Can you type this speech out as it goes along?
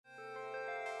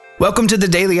Welcome to the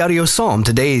Daily Audio Psalm.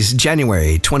 Today's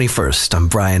January 21st. I'm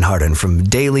Brian Hardin from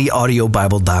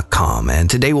dailyaudiobible.com, and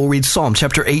today we'll read Psalm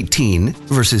chapter 18,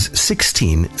 verses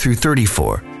 16 through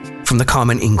 34 from the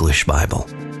Common English Bible.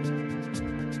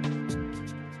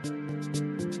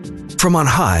 From on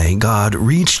high, God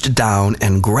reached down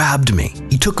and grabbed me.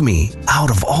 He took me out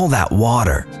of all that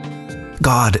water.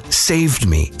 God saved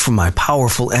me from my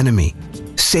powerful enemy,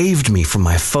 saved me from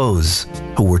my foes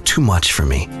who were too much for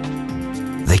me.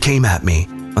 They came at me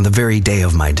on the very day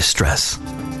of my distress,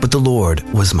 but the Lord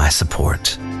was my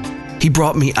support. He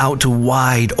brought me out to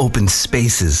wide open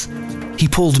spaces. He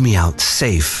pulled me out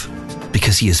safe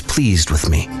because He is pleased with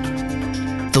me.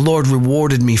 The Lord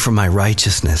rewarded me for my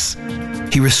righteousness.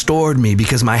 He restored me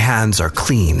because my hands are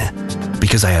clean,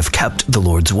 because I have kept the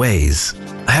Lord's ways.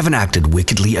 I haven't acted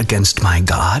wickedly against my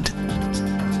God.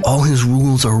 All His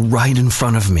rules are right in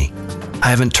front of me. I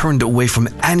haven't turned away from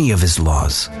any of His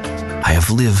laws. I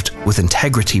have lived with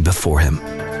integrity before Him.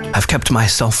 I've kept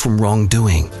myself from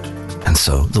wrongdoing. And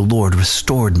so the Lord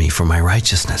restored me for my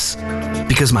righteousness,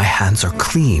 because my hands are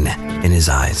clean in His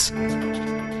eyes.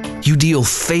 You deal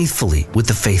faithfully with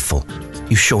the faithful.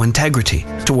 You show integrity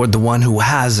toward the one who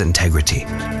has integrity.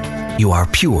 You are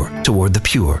pure toward the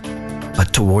pure,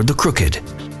 but toward the crooked,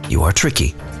 you are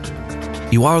tricky.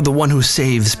 You are the one who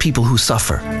saves people who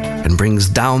suffer and brings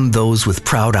down those with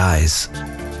proud eyes.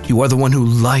 You are the one who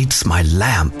lights my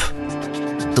lamp.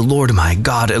 The Lord my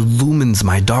God illumines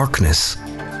my darkness.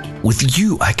 With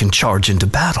You I can charge into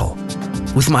battle.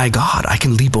 With my God I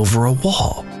can leap over a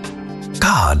wall.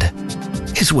 God,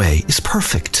 His way is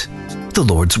perfect. The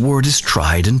Lord's word is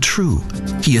tried and true.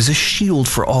 He is a shield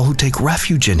for all who take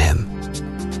refuge in Him.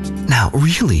 Now,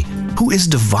 really, who is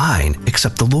divine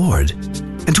except the Lord?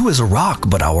 And who is a rock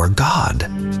but our God?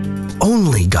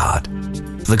 Only God,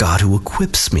 the God who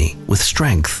equips me with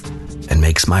strength and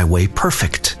makes my way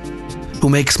perfect, who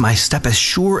makes my step as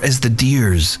sure as the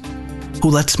deer's, who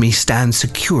lets me stand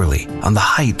securely on the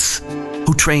heights,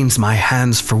 who trains my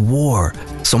hands for war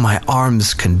so my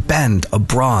arms can bend a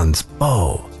bronze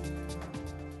bow.